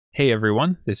Hey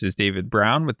everyone, this is David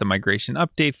Brown with the migration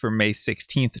update for May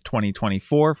 16th,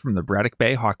 2024 from the Braddock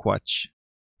Bay Hawk Watch.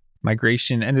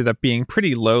 Migration ended up being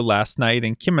pretty low last night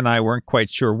and Kim and I weren't quite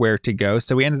sure where to go,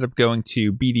 so we ended up going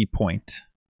to Beatty Point.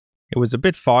 It was a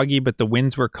bit foggy, but the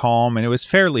winds were calm and it was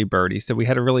fairly birdy, so we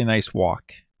had a really nice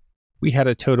walk. We had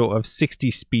a total of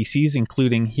 60 species,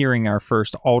 including hearing our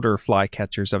first alder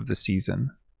flycatchers of the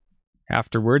season.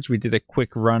 Afterwards, we did a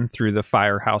quick run through the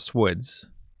Firehouse Woods.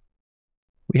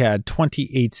 We had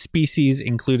 28 species,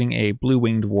 including a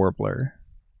blue-winged warbler.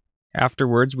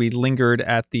 Afterwards, we lingered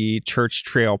at the Church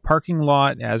Trail parking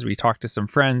lot as we talked to some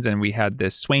friends, and we had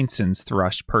this Swainson's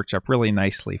thrush perch up really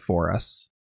nicely for us.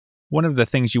 One of the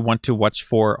things you want to watch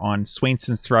for on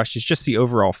Swainson's thrush is just the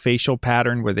overall facial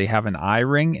pattern, where they have an eye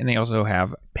ring, and they also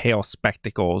have pale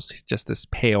spectacles, just this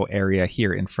pale area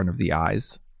here in front of the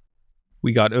eyes.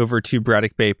 We got over to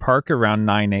Braddock Bay Park around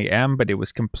 9 a.m., but it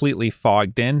was completely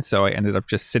fogged in, so I ended up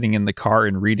just sitting in the car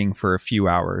and reading for a few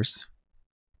hours.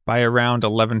 By around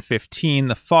 11:15,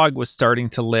 the fog was starting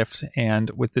to lift, and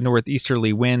with the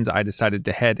northeasterly winds, I decided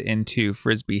to head into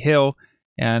Frisbee Hill,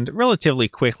 and relatively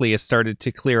quickly it started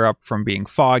to clear up from being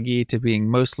foggy to being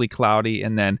mostly cloudy,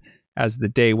 and then as the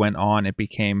day went on, it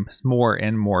became more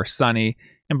and more sunny,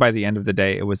 and by the end of the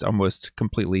day, it was almost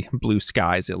completely blue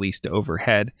skies, at least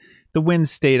overhead. The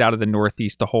winds stayed out of the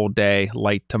northeast the whole day,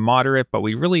 light to moderate, but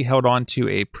we really held on to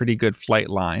a pretty good flight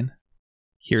line.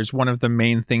 Here's one of the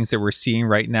main things that we're seeing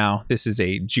right now. This is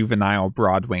a juvenile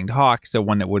broad-winged hawk, so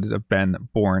one that would have been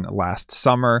born last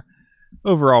summer.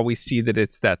 Overall, we see that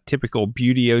it's that typical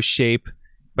buteo shape,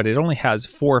 but it only has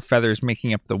 4 feathers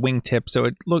making up the wingtip, so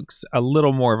it looks a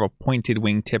little more of a pointed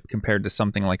wingtip compared to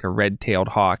something like a red-tailed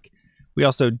hawk. We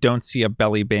also don't see a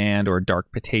belly band or dark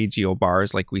patagial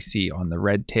bars like we see on the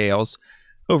red tails.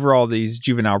 Overall, these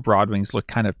juvenile broadwings look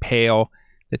kind of pale.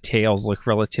 The tails look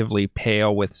relatively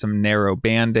pale with some narrow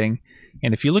banding.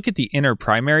 And if you look at the inner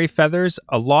primary feathers,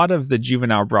 a lot of the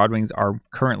juvenile broadwings are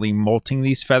currently molting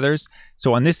these feathers.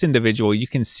 So on this individual, you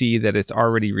can see that it's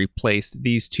already replaced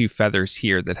these 2 feathers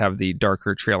here that have the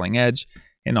darker trailing edge,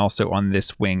 and also on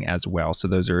this wing as well. So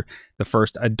those are the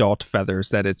first adult feathers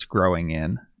that it's growing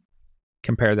in.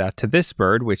 Compare that to this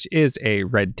bird, which is a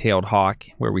red-tailed hawk,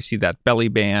 where we see that belly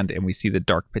band and we see the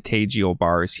dark patagial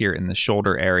bars here in the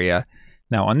shoulder area.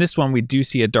 Now on this one, we do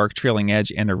see a dark trailing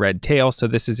edge and a red tail, so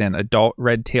this is an adult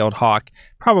red-tailed hawk,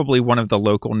 probably one of the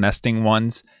local nesting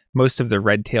ones. Most of the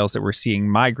red tails that we're seeing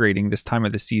migrating this time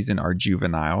of the season are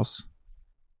juveniles.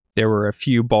 There were a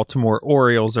few Baltimore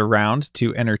orioles around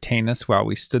to entertain us while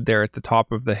we stood there at the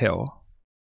top of the hill.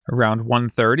 Around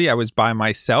 1:30, I was by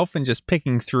myself and just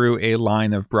picking through a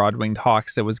line of broad-winged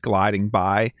hawks that was gliding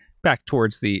by back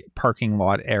towards the parking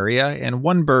lot area, and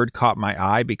one bird caught my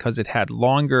eye because it had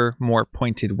longer, more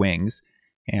pointed wings.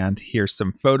 And here's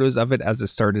some photos of it as it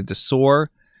started to soar.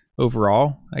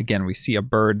 Overall, again, we see a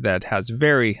bird that has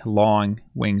very long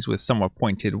wings with somewhat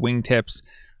pointed wingtips,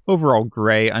 overall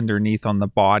gray underneath on the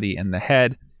body and the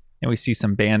head, and we see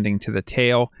some banding to the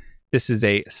tail. This is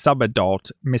a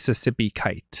subadult Mississippi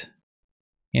kite.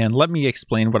 And let me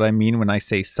explain what I mean when I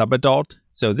say subadult.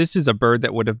 So this is a bird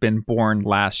that would have been born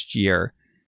last year.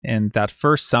 And that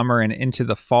first summer and into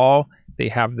the fall, they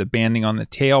have the banding on the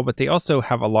tail, but they also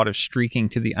have a lot of streaking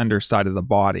to the underside of the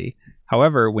body.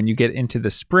 However, when you get into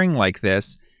the spring like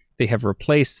this, they have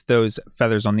replaced those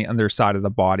feathers on the underside of the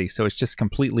body, so it's just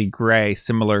completely gray,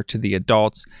 similar to the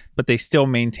adults, but they still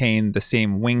maintain the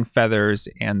same wing feathers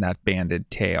and that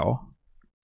banded tail.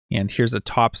 And here's a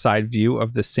topside view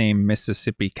of the same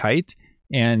Mississippi kite,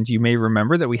 and you may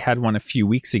remember that we had one a few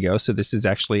weeks ago, so this is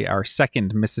actually our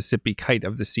second Mississippi kite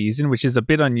of the season, which is a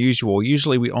bit unusual.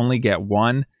 Usually we only get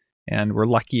one, and we're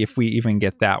lucky if we even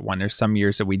get that one. There's some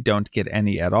years that we don't get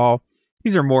any at all.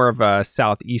 These are more of a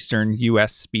southeastern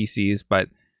U.S. species, but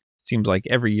it seems like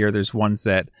every year there's ones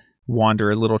that wander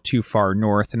a little too far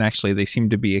north, and actually they seem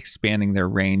to be expanding their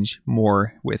range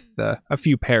more with a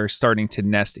few pairs starting to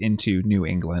nest into New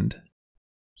England.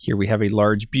 Here we have a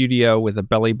large buteo with a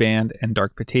belly band and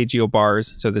dark patagial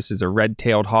bars, so this is a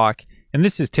red-tailed hawk, and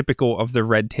this is typical of the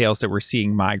red tails that we're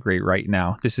seeing migrate right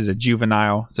now. This is a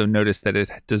juvenile, so notice that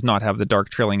it does not have the dark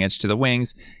trailing edge to the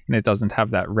wings, and it doesn't have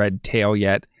that red tail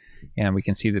yet. And we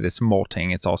can see that it's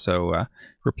molting. It's also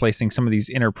replacing some of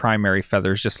these inner primary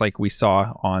feathers, just like we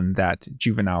saw on that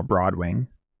juvenile broadwing.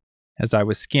 As I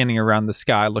was scanning around the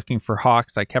sky looking for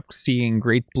hawks, I kept seeing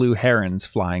great blue herons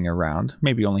flying around.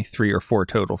 Maybe only 3 or 4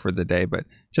 total for the day, but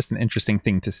just an interesting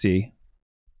thing to see.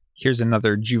 Here's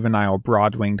another juvenile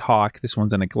broad-winged hawk. This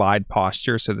one's in a glide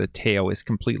posture, so the tail is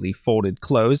completely folded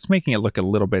closed, making it look a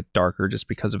little bit darker just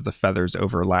because of the feathers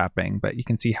overlapping. But you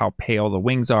can see how pale the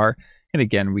wings are, And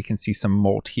again, we can see some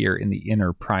molt here in the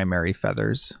inner primary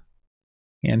feathers.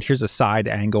 And here's a side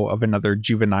angle of another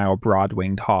juvenile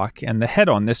broad-winged hawk, and the head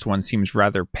on this one seems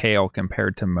rather pale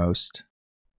compared to most.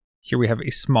 Here we have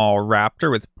a small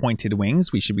raptor with pointed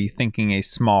wings. We should be thinking a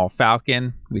small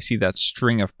falcon. We see that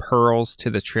string of pearls to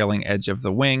the trailing edge of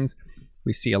the wings.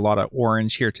 We see a lot of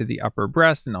orange here to the upper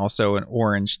breast and also an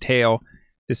orange tail.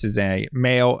 This is a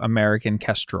male American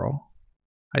kestrel.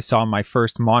 I saw my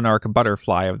first monarch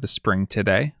butterfly of the spring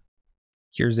today.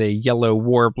 Here's a yellow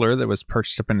warbler that was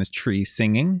perched up in a tree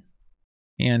singing.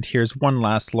 And here's one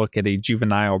last look at a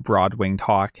juvenile broad-winged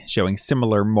hawk, showing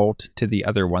similar molt to the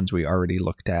other ones we already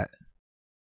looked at.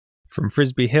 From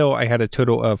Frisbee Hill, I had a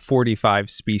total of 45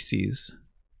 species.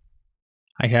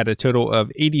 I had a total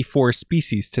of 84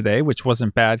 species today, which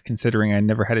wasn't bad considering I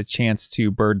never had a chance to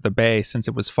bird the bay since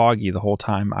it was foggy the whole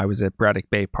time I was at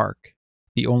Braddock Bay Park.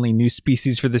 The only new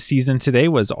species for the season today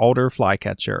was alder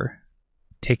flycatcher.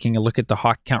 Taking a look at the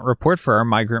hawk count report for our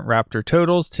migrant raptor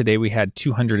totals, today we had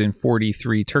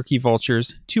 243 turkey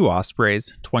vultures, 2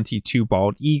 ospreys, 22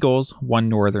 bald eagles, 1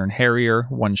 northern harrier,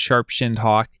 1 sharp-shinned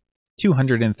hawk,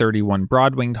 231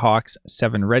 broad-winged hawks,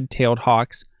 7 red-tailed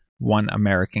hawks, 1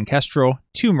 American kestrel,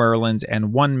 2 merlins,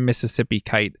 and 1 Mississippi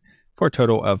kite, for a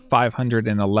total of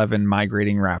 511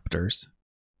 migrating raptors.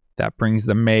 That brings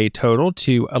the May total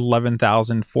to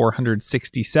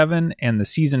 11,467 and the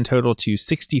season total to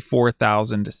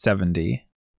 64,070.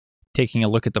 Taking a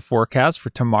look at the forecast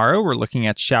for tomorrow, we're looking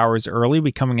at showers early,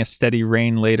 becoming a steady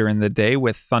rain later in the day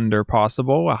with thunder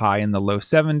possible, a high in the low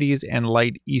 70s, and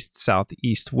light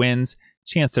east-southeast winds,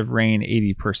 chance of rain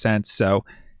 80%. So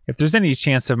if there's any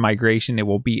chance of migration, it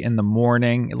will be in the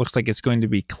morning. It looks like it's going to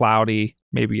be cloudy,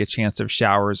 maybe a chance of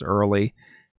showers early,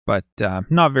 but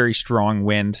not very strong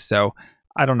wind. So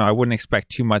I don't know. I wouldn't expect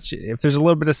too much. If there's a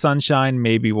little bit of sunshine,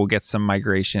 maybe we'll get some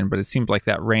migration, but it seems like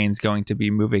that rain's going to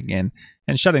be moving in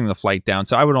and shutting the flight down.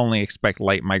 So I would only expect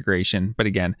light migration. But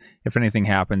again, if anything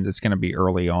happens, it's going to be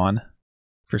early on.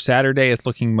 For Saturday, it's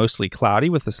looking mostly cloudy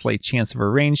with a slight chance of a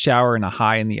rain shower and a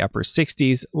high in the upper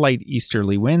 60s. Light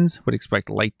easterly winds, would expect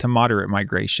light to moderate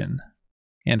migration.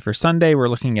 And for Sunday, we're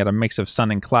looking at a mix of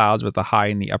sun and clouds with a high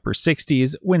in the upper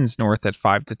 60s, winds north at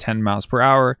 5 to 10 miles per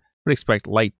hour, would expect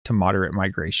light to moderate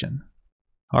migration.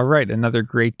 All right, another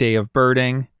great day of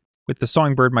birding. With the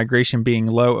songbird migration being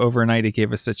low overnight, it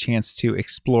gave us a chance to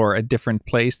explore a different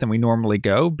place than we normally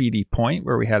go, Beatty Point,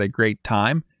 where we had a great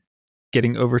time.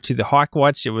 Getting over to the Hawk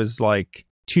Watch, it was like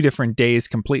 2 different days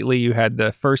completely. You had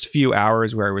the first few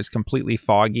hours where it was completely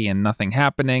foggy and nothing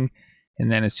happening. And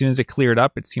then as soon as it cleared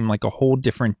up, it seemed like a whole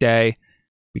different day,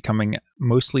 becoming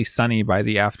mostly sunny by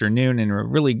the afternoon and a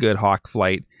really good hawk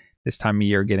flight this time of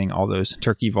year, getting all those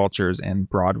turkey vultures and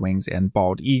broadwings and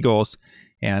bald eagles.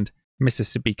 And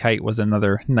Mississippi kite was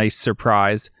another nice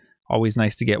surprise. Always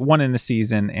nice to get 1 in a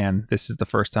season, and this is the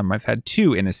first time I've had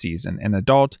 2 in a season, an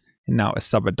adult and now a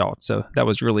sub-adult. So that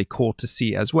was really cool to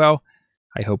see as well.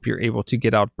 I hope you're able to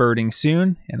get out birding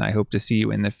soon, and I hope to see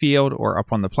you in the field or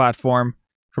up on the platform.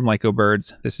 From Lyco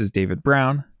Birds, this is David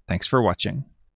Brown. Thanks for watching.